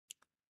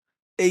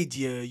Hey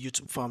dear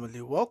YouTube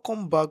family,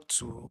 welcome back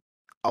to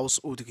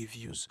Household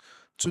Reviews.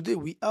 Today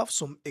we have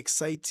some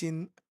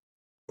exciting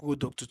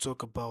product to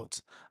talk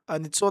about,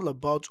 and it's all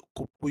about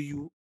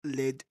QOPOYU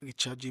LED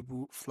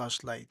rechargeable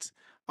flashlight.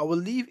 I will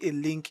leave a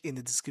link in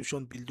the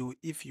description below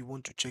if you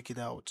want to check it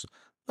out.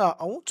 Now,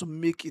 I want to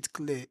make it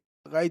clear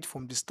right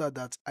from the start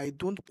that I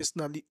don't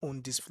personally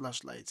own this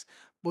flashlight,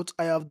 but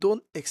I have done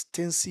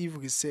extensive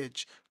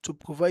research to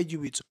provide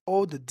you with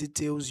all the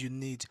details you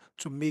need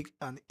to make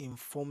an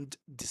informed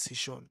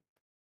decision.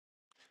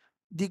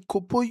 The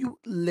QOPOYU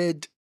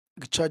LED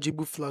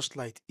rechargeable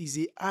flashlight is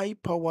a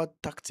high-powered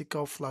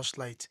tactical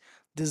flashlight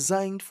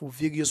designed for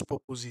various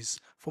purposes,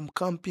 from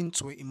camping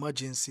to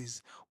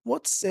emergencies.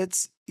 What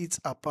sets it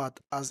apart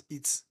as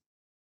its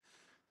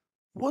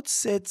what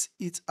sets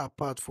it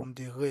apart from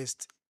the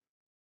rest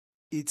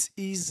it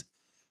is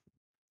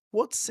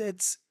what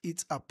sets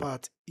it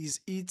apart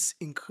is its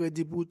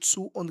incredible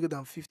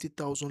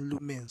 250,000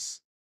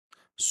 lumens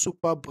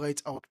super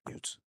bright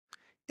output.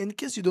 In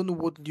case you don't know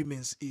what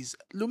lumens is,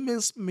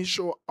 lumens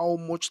measure how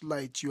much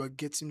light you are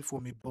getting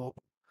from a bulb.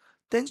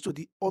 Thanks to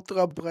the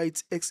ultra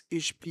bright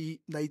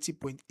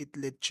XHP90.8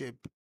 LED chip,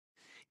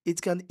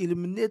 it can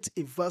illuminate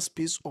a vast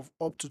space of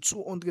up to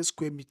 200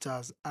 square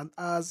meters and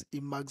has a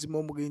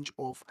maximum range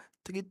of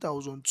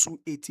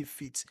 3,280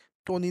 feet,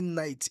 turning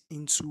night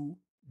into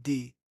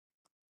day.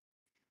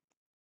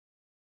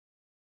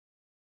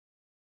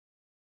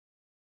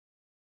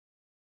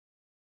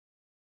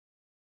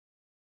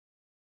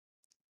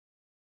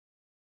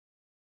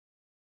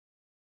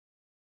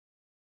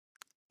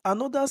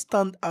 Another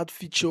standout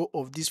feature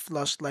of this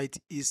flashlight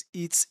is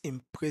its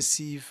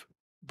impressive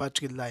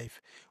battery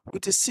life.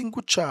 With a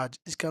single charge,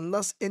 it can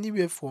last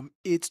anywhere from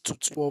 8 to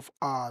 12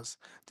 hours,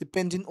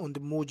 depending on the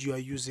mode you are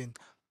using.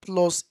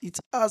 Plus, it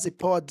has a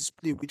power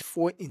display with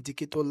 4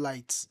 indicator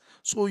lights,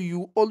 so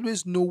you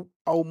always know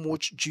how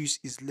much juice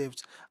is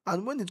left.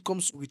 And when it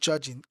comes to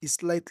recharging,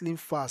 it's lightning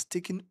fast,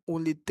 taking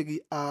only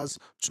 3 hours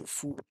to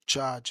full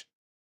charge.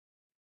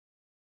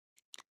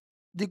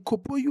 The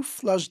QOPOYU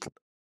flash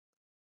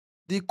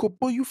The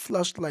QOPOYU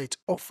flashlight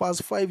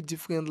offers 5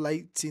 different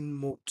lighting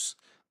modes.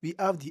 We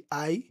have the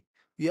high,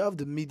 we have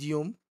the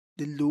medium,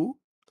 the low,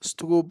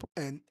 strobe,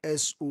 and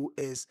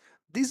SOS.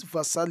 This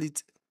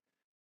versatility,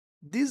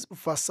 this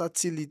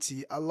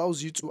versatility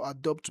allows you to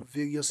adapt to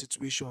various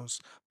situations.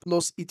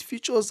 Plus, it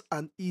features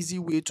an easy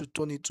way to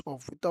turn it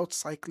off without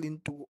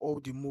cycling through all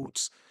the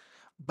modes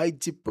by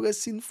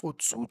depressing for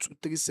 2 to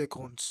 3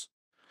 seconds.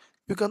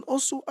 You can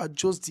also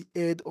adjust the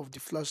head of the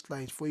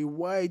flashlight for a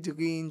wide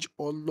range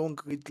or long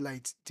range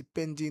light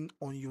depending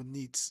on your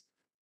needs.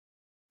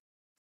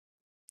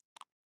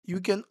 You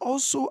can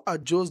also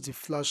adjust the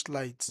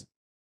flashlight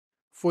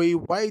for a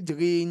wide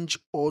range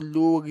or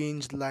low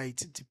range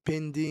light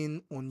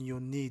depending on your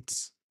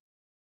needs.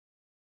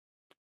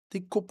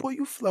 The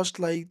QOPOYU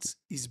flashlight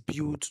is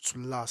built to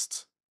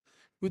last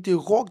with a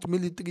rugged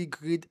military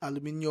grade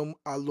aluminum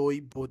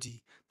alloy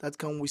body that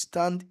can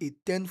withstand a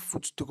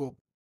 10-foot drop.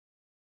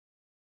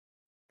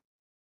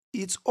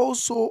 It's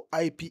also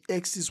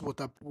IPX6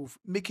 waterproof,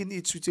 making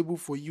it suitable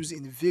for use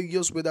in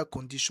various weather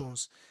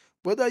conditions.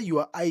 Whether you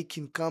are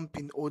hiking,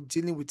 camping, or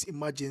dealing with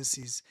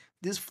emergencies,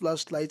 this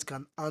flashlight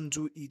can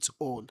handle it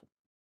all.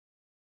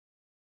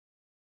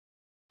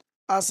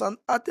 As an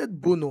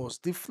added bonus,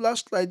 the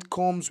flashlight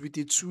comes with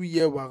a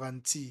 2-year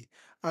warranty,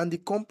 and the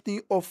company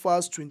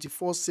offers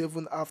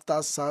 24/7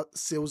 after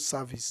sales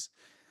service.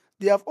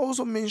 They have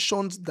also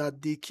mentioned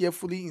that they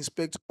carefully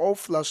inspect all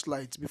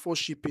flashlights before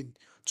shipping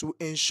to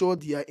ensure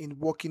they are in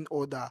working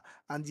order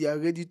and they are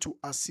ready to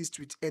assist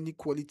with any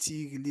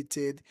quality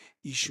related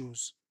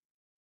issues.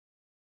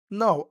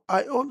 Now,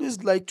 I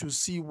always like to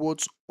see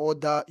what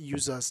other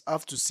users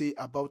have to say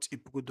about a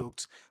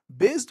product.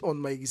 Based on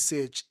my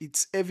research,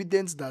 it's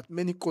evident that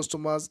many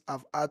customers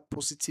have had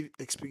positive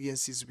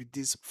experiences with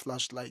this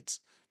flashlight.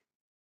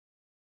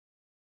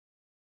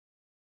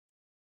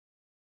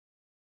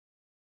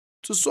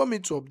 To sum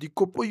it up, the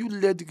QOPOYU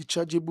LED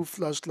rechargeable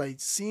flashlight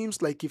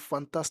seems like a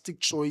fantastic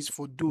choice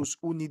for those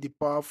who need a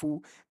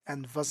powerful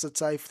and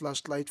versatile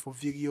flashlight for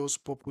various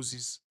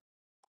purposes.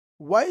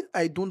 While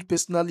I don't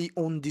personally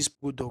own this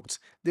product,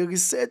 the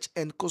research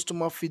and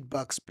customer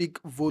feedback speak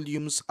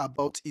volumes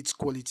about its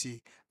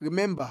quality.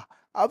 Remember,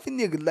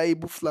 having a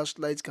reliable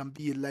flashlight can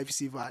be a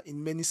lifesaver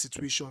in many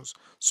situations,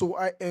 so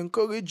I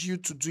encourage you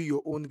to do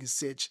your own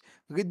research,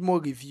 read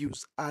more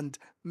reviews, and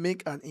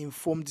make an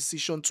informed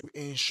decision to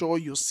ensure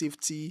your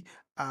safety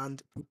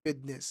and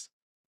preparedness.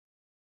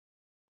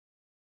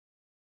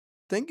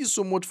 Thank you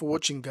so much for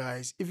watching,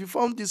 guys. If you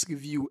found this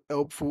review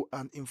helpful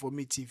and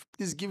informative,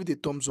 please give it a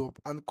thumbs up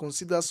and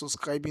consider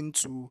subscribing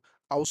to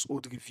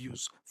Household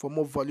Reviews for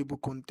more valuable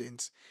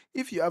content.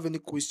 If you have any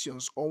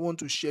questions or want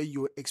to share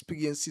your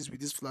experiences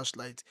with this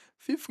flashlight,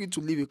 feel free to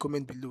leave a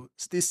comment below.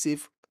 Stay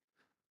safe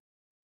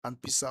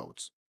and peace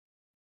out.